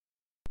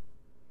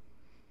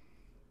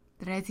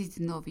13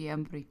 de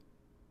noviembre.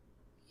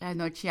 La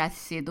noche ha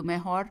sido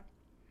mejor.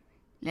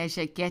 La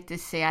jaqueta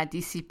se ha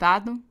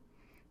disipado.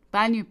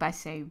 Baño y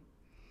paseo.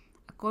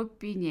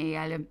 Acompañé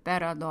al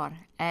emperador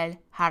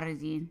al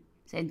jardín.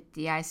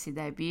 Sentíase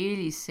débil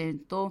y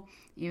sentó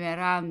y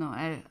mirando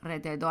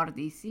alrededor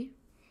de sí.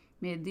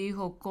 Me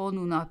dijo con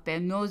una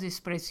penosa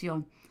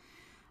expresión: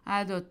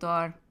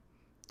 doctor,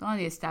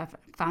 ¿dónde está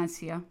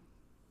Francia?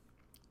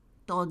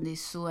 ¿Dónde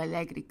su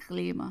alegre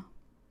clima?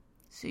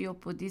 Si yo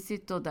pudiese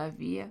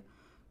todavía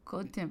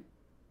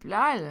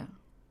contemplarla,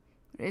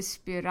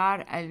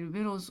 respirar al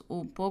menos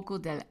un poco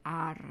del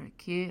aire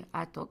que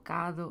ha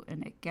tocado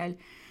en aquel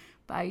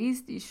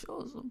país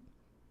dichoso.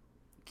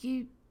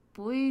 Qué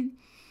buen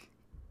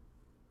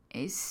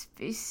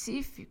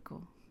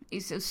específico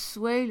es el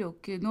suelo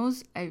que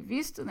nos ha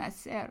visto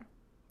nacer.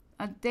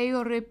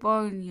 Anteo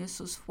repone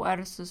sus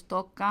fuerzas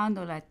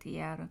tocando la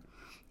tierra,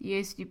 y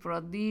este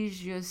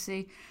prodigio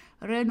se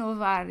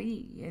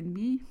renovaría en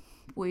mí,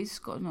 pues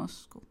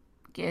conozco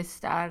que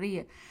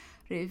estaría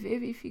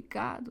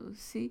revivificado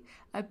si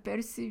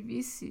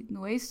apercibiese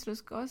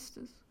nuestros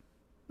costos.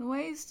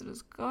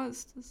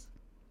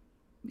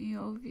 Me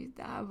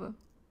olvidaba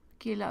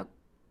que la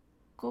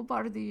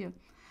cobardía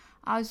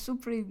ha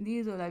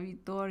sorprendido la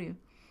victoria.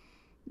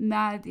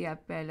 Nadie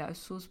apela a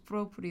sus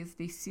propias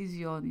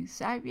decisiones.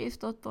 ¿Sabes,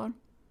 doctor,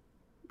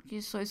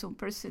 que sois un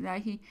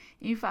personaje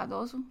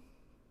enfadoso?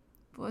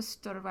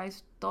 Vos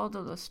turbáis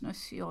todas las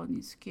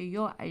nociones que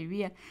yo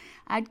había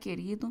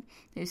adquirido,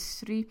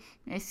 destruí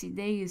las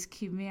ideas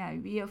que me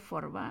había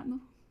formado,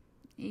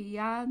 y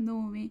ya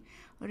no me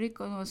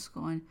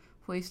reconozco en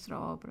vuestra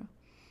obra.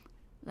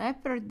 La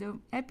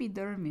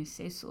epidermis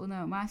es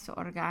una masa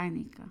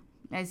orgánica,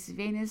 las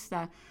venas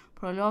la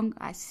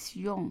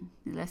prolongación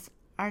de las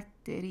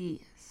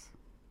arterias.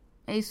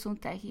 Es un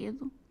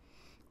tejido,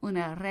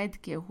 una red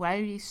que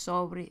vuelve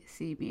sobre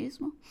sí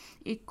mismo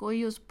y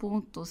cuyos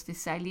puntos de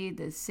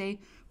salida se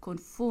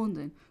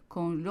confunden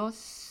con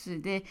los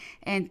de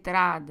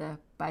entrada.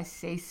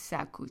 Paséis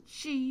a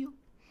cuchillo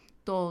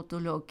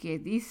todo lo que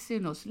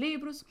dicen los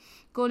libros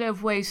con el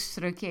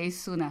vuestro, que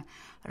es una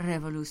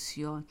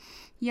revolución.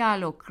 Ya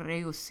lo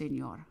creo,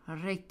 señor.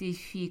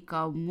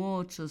 Rectifica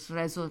muchos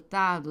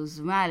resultados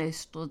mal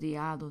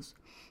estudiados.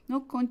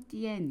 No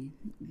contiene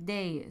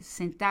ideas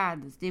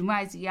sentadas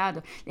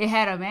demasiado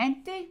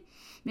ligeramente.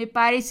 Me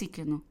parece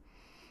que no.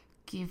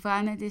 ¿Qué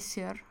van a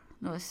decir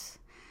los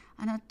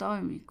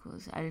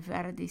anatómicos al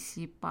ver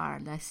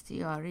disipar las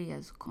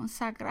teorías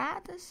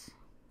consagradas?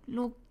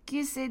 Lo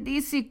que se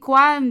dice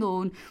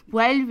cuando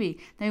vuelve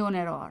de un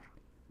error.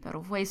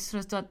 Pero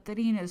vuestras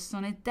doctrinas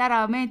son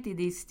enteramente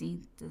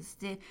distintas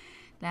de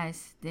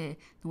las de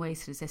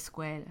nuestras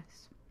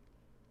escuelas.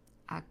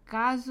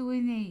 ¿Acaso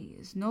en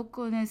ellas no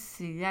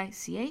conoce la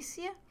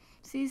ciencia?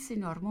 Sí,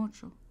 señor,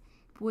 mucho.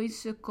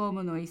 Pues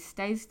como no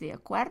estáis de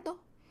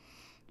acuerdo,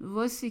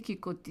 vos que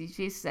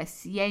cultivéis las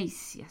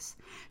ciencias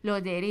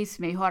lo diréis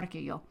mejor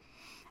que yo.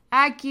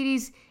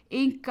 ¿Queréis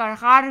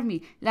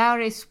encargarme la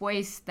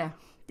respuesta?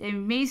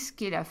 Teméis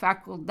que la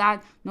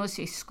facultad no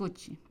se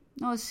escuche.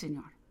 No,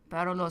 señor,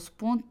 pero los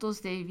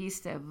puntos de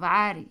vista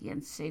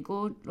varían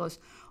según los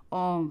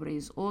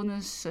hombres.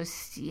 Unos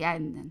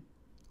sostienen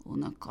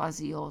una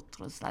cosa y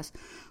otros las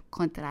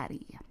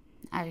contrarían.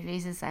 A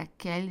veces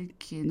aquel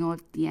que no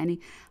tiene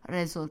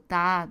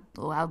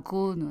resultado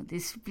alguno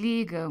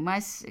despliega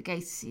más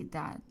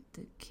sagacidad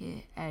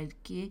que el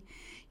que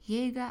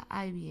llega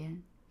al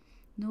bien.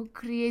 ¿No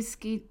crees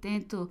que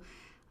intento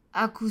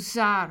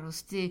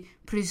acusaros de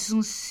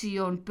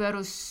presunción,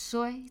 pero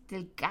soy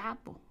del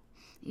cabo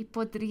y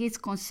podríais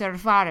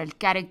conservar el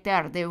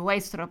carácter de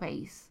vuestro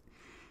país?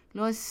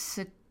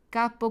 Los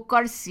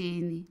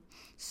capocorsini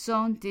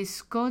son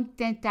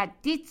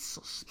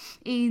descontentadizos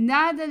y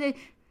nada le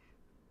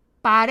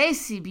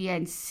parece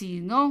bien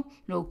sino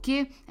lo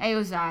que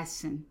ellos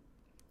hacen.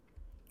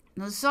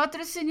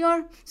 Nosotros,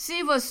 señor,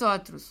 sí,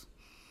 vosotros.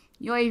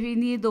 Yo he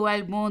venido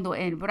al mundo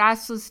en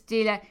brazos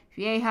de la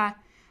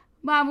vieja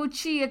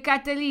mamuchía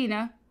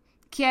Catalina,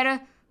 que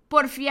era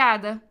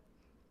porfiada,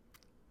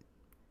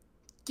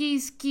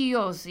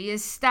 quisquillosa y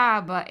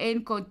estaba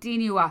en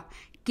continua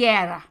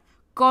guerra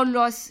con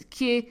los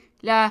que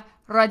la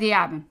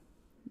rodeaban.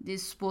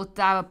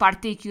 Disputaba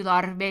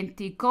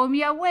particularmente con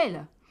mi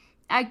abuela,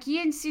 a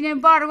quien sin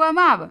embargo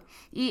amaba,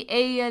 y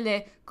ella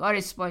le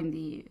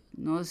correspondía.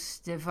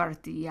 Nos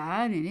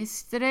divertían en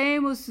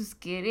extremo sus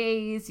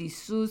querellas y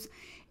sus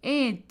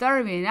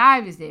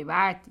interminables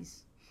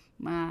debates.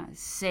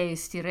 Mas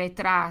este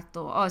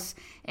retrato os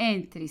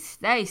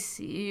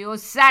entristece y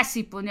os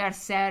hace poner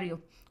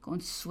serio.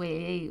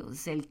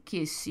 Consuelos el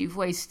que si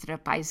vuestra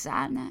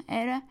paisana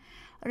era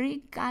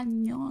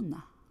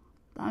ricañona,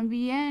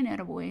 también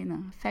era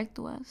buena,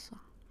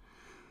 afectuosa.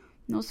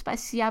 Nos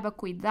paseaba,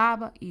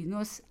 cuidaba y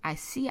nos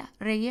hacía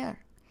reír.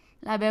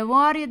 La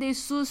memoria de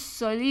su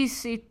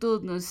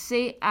solicitud no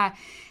se ha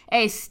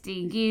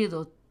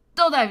extinguido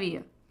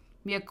todavía.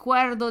 Me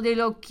acuerdo de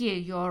lo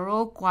que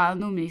lloró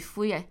cuando me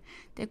fui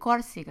de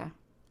Córcega.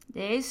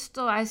 De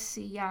esto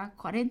hace ya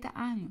 40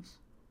 años.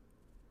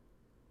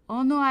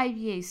 o no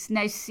habíais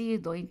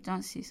nacido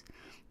entonces.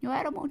 Yo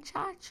era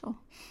muchacho,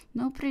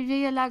 no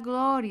preveía la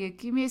gloria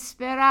que me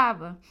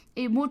esperaba,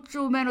 y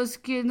mucho menos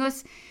que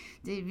nos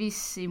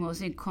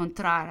debiésemos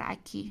encontrar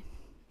aquí.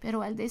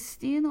 Pero el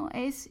destino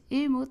es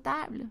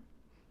inmutable.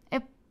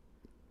 Es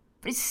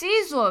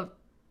preciso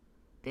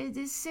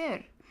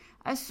obedecer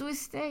a su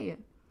estrella.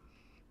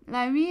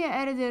 La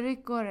mía era de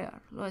recorrer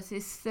los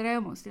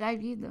extremos de la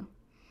vida.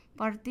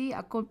 Partí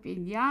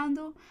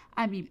acompañando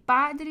a mi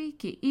padre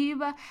que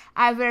iba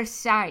a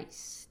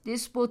Versalles,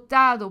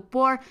 disputado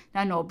por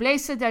la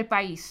nobleza del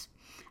país.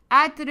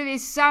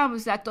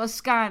 Atravesamos la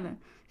Toscana,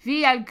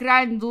 vi al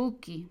gran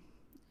duque.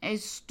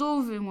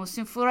 Estuvimos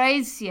en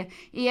Florencia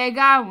y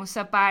llegamos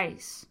a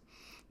París.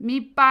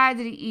 Mi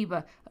padre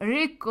iba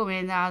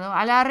recomendado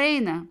a la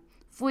reina.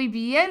 Fui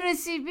bien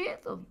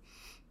recibido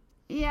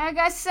y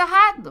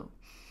agasajado.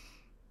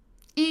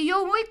 Y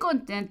yo muy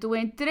contento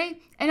entré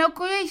en el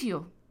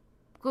colegio.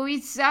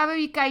 Comenzaba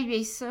mi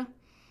cabeza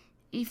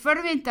y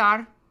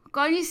fermentar.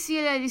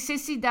 Conocía la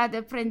necesidad de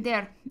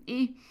aprender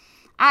y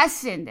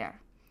ascender.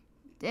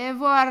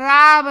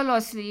 Devoraba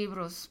los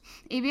libros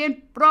y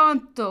bien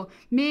pronto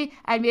me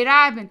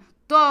admiraban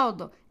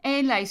todo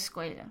en la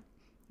escuela.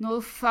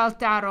 No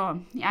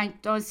faltaron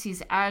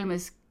entonces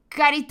almas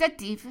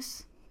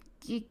caritativas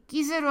que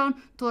quisieron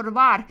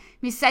turbar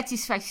mi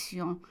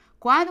satisfacción.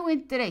 Cuando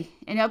entré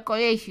en el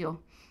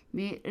colegio,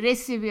 me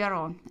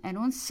recibieron en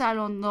un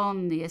salón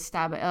donde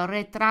estaba el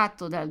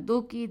retrato del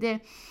duque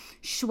de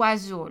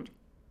Choiseul.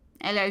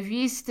 A la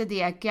vista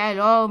de aquel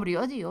hombre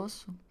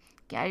odioso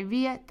que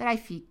había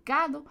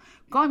traficado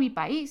con mi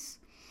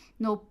país,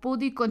 no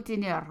pude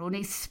contener una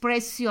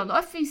expresión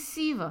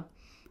ofensiva.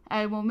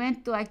 Al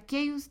momento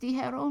aquellos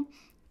dijeron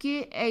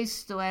que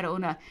esto era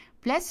una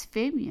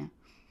blasfemia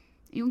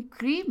y un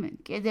crimen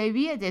que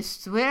debía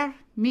destruir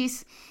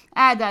mis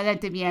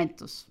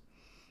adelantamientos.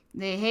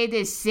 Dejé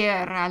de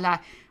ser a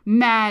la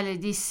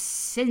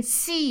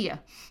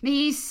maledicencia, me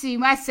hice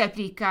más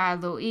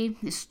aplicado y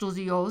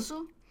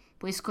estudioso,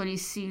 pues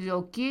conocí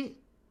lo que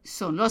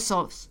son los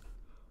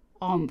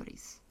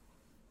hombres.